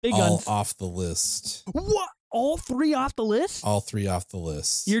go. Big guns. All off the list. What? All 3 off the list? All 3 off the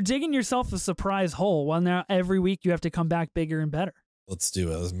list. You're digging yourself a surprise hole. Well, now every week you have to come back bigger and better. Let's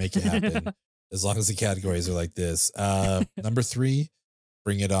do it. Let's make it happen. as long as the categories are like this. Number 3,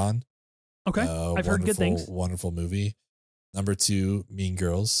 Bring It On. Okay. I've heard good things. Wonderful movie. Number 2, Mean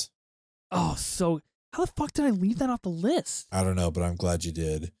Girls. Oh, so how the fuck did I leave that off the list? I don't know, but I'm glad you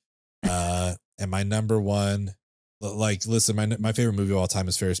did. And my number 1, like, listen, my favorite movie of all time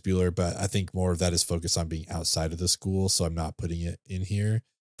is Ferris Bueller, but I think more of that is focused on being outside of the school, so I'm not putting it in here.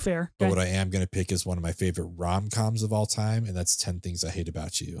 Fair. But what I am going to pick is one of my favorite rom-coms of all time, and that's 10 Things I Hate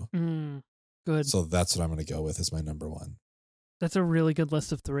About You. Good. So that's what I'm going to go with as my number 1. That's a really good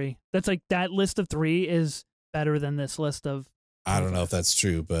list of 3. That's like, that list of 3 is better than this list of... I don't know if that's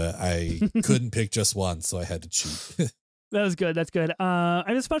true, but I couldn't pick just one, so I had to cheat. That was good. That's good. I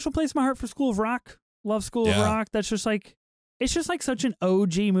have a special place in my heart for School of Rock. Love School of Rock. That's just like, it's just like such an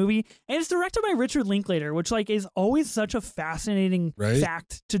OG movie. And it's directed by Richard Linklater, which like is always such a fascinating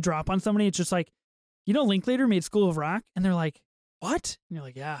fact to drop on somebody. It's just like, Linklater made School of Rock, and they're like, what? And you're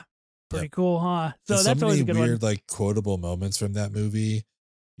like, yeah, pretty cool, huh? So that's always a good weird, one. like, quotable moments from that movie.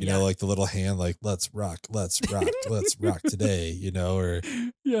 You know, like the little hand, like, let's rock today, or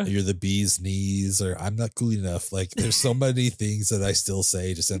you're the bee's knees, or I'm not cool enough. Like, there's so many things that I still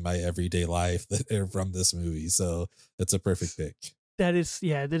say just in my everyday life that are from this movie. So that's a perfect pick. That is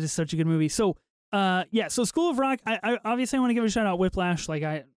such a good movie. So, so School of Rock, I obviously want to give a shout out Whiplash. Like,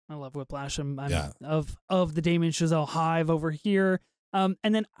 I love Whiplash. I'm of the Damien Chazelle hive over here. And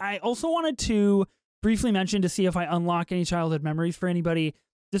then I also wanted to briefly mention, to see if I unlock any childhood memories for anybody,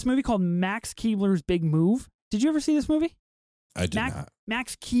 this movie called Max Keebler's Big Move. Did you ever see this movie? I did not.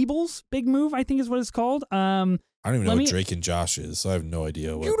 Max Keeble's Big Move, I think is what it's called. I don't even know what Drake and Josh is, so I have no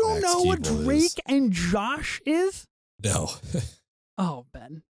idea what. You don't Max know Keeble what Drake is. and Josh is? No. Oh,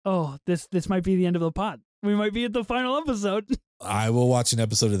 Ben. Oh, this might be the end of the pod. We might be at the final episode. I will watch an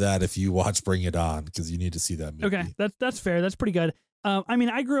episode of that if you watch Bring It On, because you need to see that movie. Okay, that's fair. That's pretty good. I mean,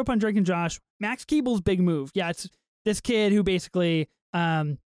 I grew up on Drake and Josh. Max Keeble's Big Move. Yeah, it's this kid who basically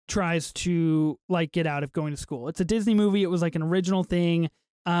tries to like get out of going to school. It's a Disney movie. It was like an original thing.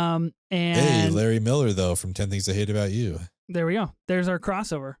 And hey, Larry Miller though from 10 Things I Hate About You. There we go. There's our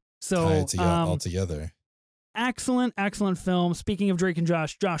crossover. So tie it all together. Excellent film. Speaking of Drake and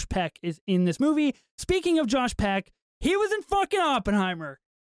Josh Peck is in this movie. Speaking of Josh Peck, he was in fucking Oppenheimer.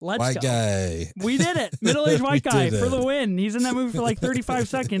 Let's white go. Guy. We did it. Middle-aged white guy for the win. He's in that movie for like 35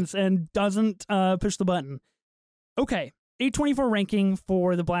 seconds and doesn't push the button. Okay. A24 ranking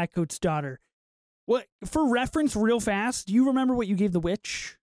for the Blackcoat's daughter. What, for reference, real fast, do you remember what you gave The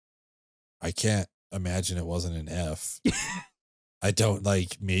Witch? I can't imagine it wasn't an F. I don't,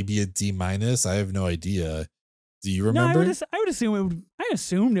 like, maybe a D-. I have no idea. Do you remember? No, I would assume I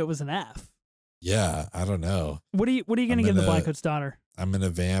assumed it was an F. Yeah, I don't know. What are you going to give the Blackcoat's daughter? I'm going to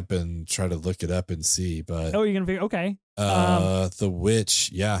vamp and try to look it up and see, but you're going to figure, okay. The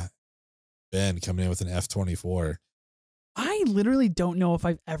Witch, yeah. Ben coming in with an F24. I literally don't know if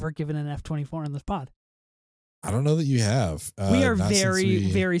I've ever given an F24 on this pod. I don't know that you have. We are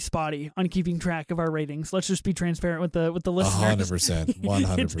very spotty on keeping track of our ratings. Let's just be transparent with the listeners.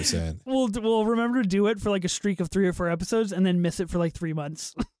 100%. We'll remember to do it for like a streak of 3 or 4 episodes and then miss it for like 3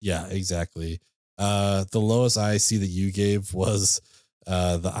 months. Yeah, exactly. The lowest I see that you gave was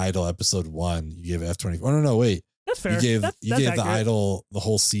the Idol episode 1. You gave it F24. Oh no, wait. That's fair. You gave accurate. the Idol the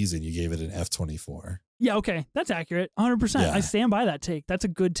whole season. You gave it an F24. Yeah, okay. That's accurate. 100%. Yeah. I stand by that take. That's a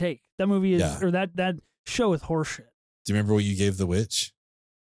good take. That movie is, or that show is horseshit. Do you remember what you gave The Witch?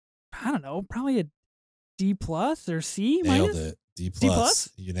 I don't know. Probably a D+ or C-. Nailed it. D+.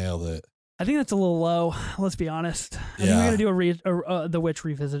 You nailed it. I think that's a little low. Let's be honest. I think we're going to do The Witch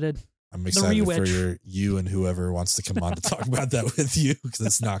Revisited. I'm excited for you and whoever wants to come on to talk about that with you, because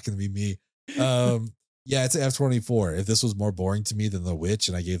it's not going to be me. Yeah, it's an F24. If this was more boring to me than The Witch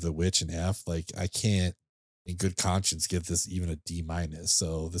and I gave The Witch an F, like, I can't in good conscience give this even a D-.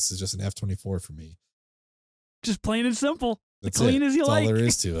 So this is just an F24 for me. Just plain and simple. That's clean as you That's like. all there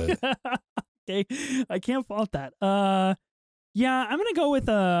is to it. Okay. I can't fault that. Yeah, I'm going to go with,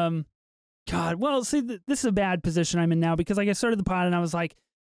 God, well, see, this is a bad position I'm in now, because like I started the pod and I was like,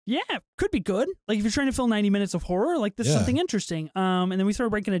 yeah, could be good. Like if you're trying to fill 90 minutes of horror, like this is something interesting. And then we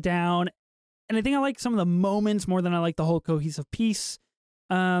started breaking it down. And I think I like some of the moments more than I like the whole cohesive piece.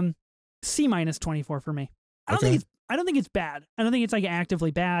 C-24 for me. I don't think it's bad. I don't think it's like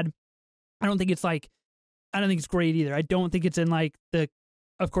actively bad. I don't think it's great either. I don't think it's in like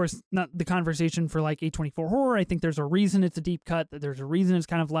of course, not the conversation for like A24 horror. I think there's a reason it's a deep cut, that there's a reason it's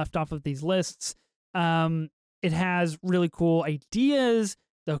kind of left off of these lists. It has really cool ideas.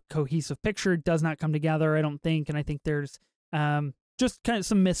 The cohesive picture does not come together, I don't think. And I think there's just kind of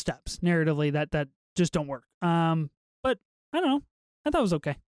some missteps narratively that just don't work. But I don't know. I thought it was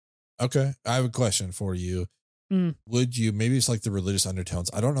okay. Okay. I have a question for you. Would you, maybe it's like the religious undertones.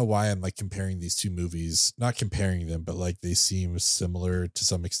 I don't know why I'm like comparing these two movies, not comparing them, but like they seem similar to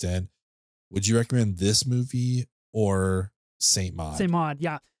some extent. Would you recommend this movie or Saint Maud? Saint Maud,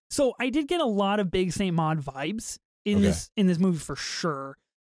 yeah. So I did get a lot of big Saint Maud vibes in this movie for sure.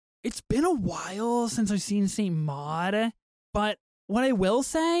 It's been a while since I've seen Saint Maud, but what I will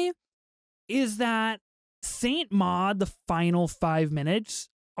say is that Saint Maud, the final 5 minutes,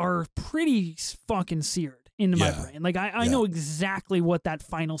 are pretty fucking seared into my brain. Like I know exactly what that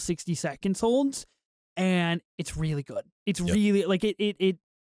final 60 seconds holds, and it's really good. It's really like it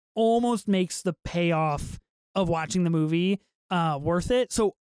almost makes the payoff of watching the movie worth it.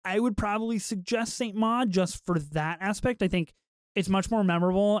 So I would probably suggest Saint Maud just for that aspect. I think it's much more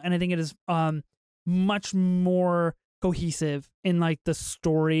memorable, and I think it is much more cohesive in like the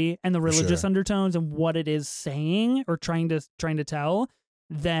story and the religious undertones and what it is saying or trying to tell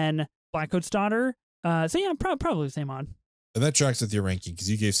than Blackcoat's Daughter. So yeah, probably Saint Maud. And that tracks with your ranking because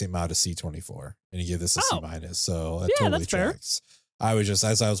you gave Saint Maud a C24 and you gave this a C-. So that totally tracks. Fair. I was just,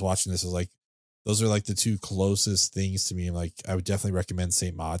 as I was watching this, I was like, those are like the two closest things to me. Like I would definitely recommend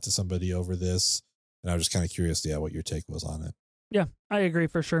Saint Maud to somebody over this. And I was just kind of curious, what your take was on it. Yeah, I agree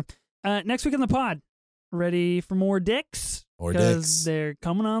for sure. Next week on the pod, ready for more dicks? Because they're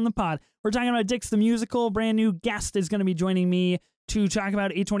coming on the pod. We're talking about Dicks the Musical. Brand new guest is going to be joining me to talk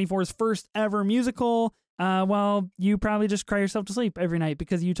about A24's first ever musical. Well, you probably just cry yourself to sleep every night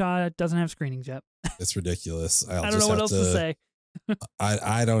because Utah doesn't have screenings yet. It's ridiculous. I don't know what else to say.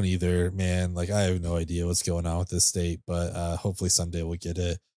 I don't either, man. Like I have no idea what's going on with this state, but hopefully someday we'll get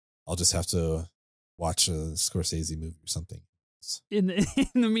it. I'll just have to watch a Scorsese movie or something. In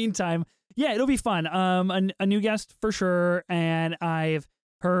the meantime, yeah, it'll be fun. A new guest for sure, and I've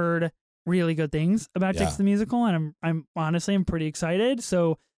heard really good things about Dicks the Musical, and I'm honestly pretty excited.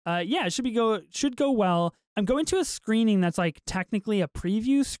 So yeah, it should go well. I'm going to a screening that's like technically a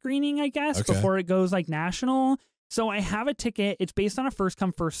preview screening, I guess, before it goes like national. So I have a ticket. It's based on a first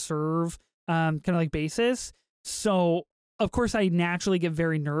come first serve kind of like basis. So of course I naturally get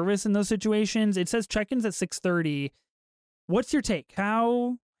very nervous in those situations. It says check-ins at 6:30. What's your take?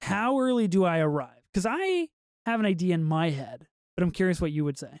 How early do I arrive? Because I have an idea in my head, but I'm curious what you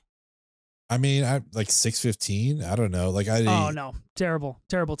would say. I mean, I like 6:15. I don't know. Like oh no, terrible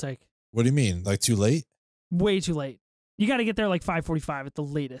take. What do you mean? Like too late? Way too late. You got to get there like 5:45 at the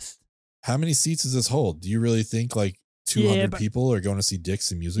latest. How many seats does this hold? Do you really think like 200 people are going to see Dicks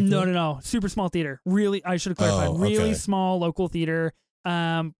the Musical? No. Super small theater. Really, I should have clarified. Really small local theater.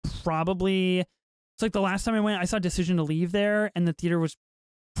 Probably. It's like the last time I went, I saw Decision to Leave there, and the theater was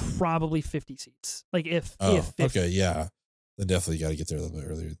probably 50 seats. Like if 50. Okay, yeah. Then definitely got to get there a little bit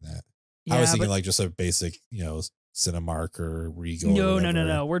earlier than that. Yeah, I was thinking like just a basic, Cinemark or Regal.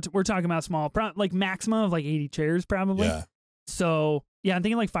 No. We're talking about small, like maximum of like 80 chairs probably. Yeah. So yeah, I'm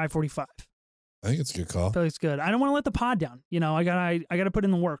thinking like 5:45. I think it's a good call. I feel like it's good. I don't want to let the pod down. I gotta put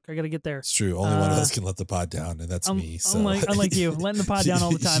in the work. I gotta get there. It's true. Only one of us can let the pod down, and that's me. So unlike you, letting the pod down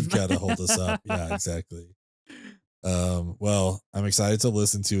all the time. You gotta hold us up. Yeah, exactly. Well, I'm excited to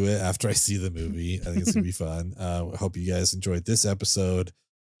listen to it after I see the movie. I think it's gonna be fun. I hope you guys enjoyed this episode.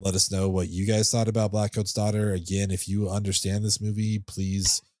 Let us know what you guys thought about Blackcoat's Daughter. Again, if you understand this movie,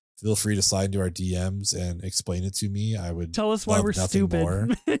 please feel free to slide into our DMs and explain it to me. I would tell us why we're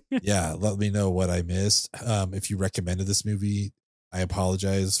stupid. Yeah, let me know what I missed. If you recommended this movie, I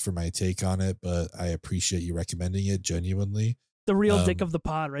apologize for my take on it, but I appreciate you recommending it genuinely. The real dick of the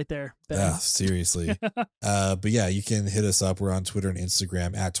pod right there, Ben. Yeah, seriously. But yeah, you can hit us up. We're on Twitter and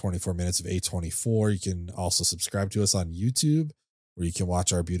Instagram at 24 minutes of A24. You can also subscribe to us on YouTube, where you can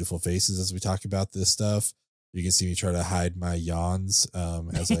watch our beautiful faces as we talk about this stuff. You can see me try to hide my yawns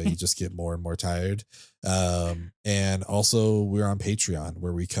as I just get more and more tired. And also we're on Patreon,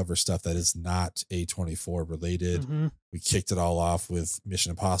 where we cover stuff that is not A24 related. Mm-hmm. We kicked it all off with Mission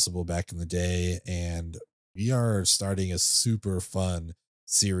Impossible back in the day, and we are starting a super fun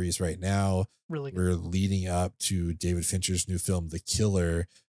series right now. Really good. We're leading up to David Fincher's new film, The Killer,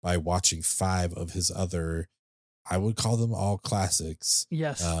 by watching 5 of his other, I would call them all classics.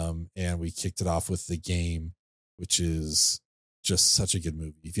 Yes. And we kicked it off with The Game, which is just such a good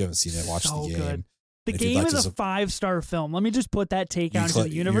movie. If you haven't seen it, watch The Game. Good. The Game is a 5-star film. Let me just put that take out into the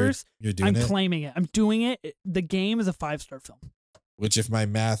universe. You're doing it? I'm claiming it. I'm doing it. The Game is a 5-star film. Which, if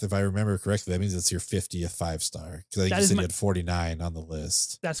I remember correctly, that means it's your 50th 5-star. Because I think you said you had 49 on the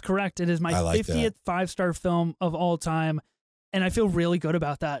list. That's correct. It is my 50th 5-star film of all time. And I feel really good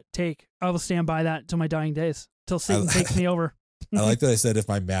about that take. I will stand by that till my dying days, till Satan takes me over. I like that I said if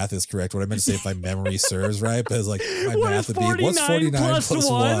my math is correct. What I meant to say if my memory serves right, but it's like my math would be what's 49 plus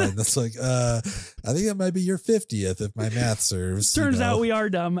 1? That's like I think that might be your 50th if my math serves. Turns out we are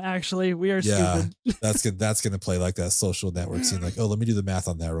dumb. Actually, we are stupid. that's gonna play like that social network scene. Like, oh, let me do the math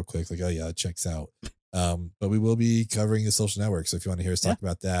on that real quick. Like, oh yeah, it checks out. But we will be covering the social network. So if you want to hear us talk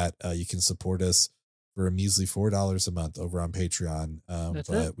about that, you can support us for a measly $4 a month over on Patreon.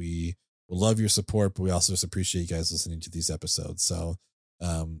 But we will love your support, but we also just appreciate you guys listening to these episodes. So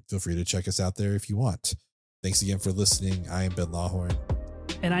feel free to check us out there if you want. Thanks again for listening. I am Ben Lawhorn.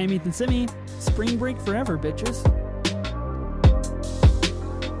 And I am Ethan Simi. Spring break forever, bitches.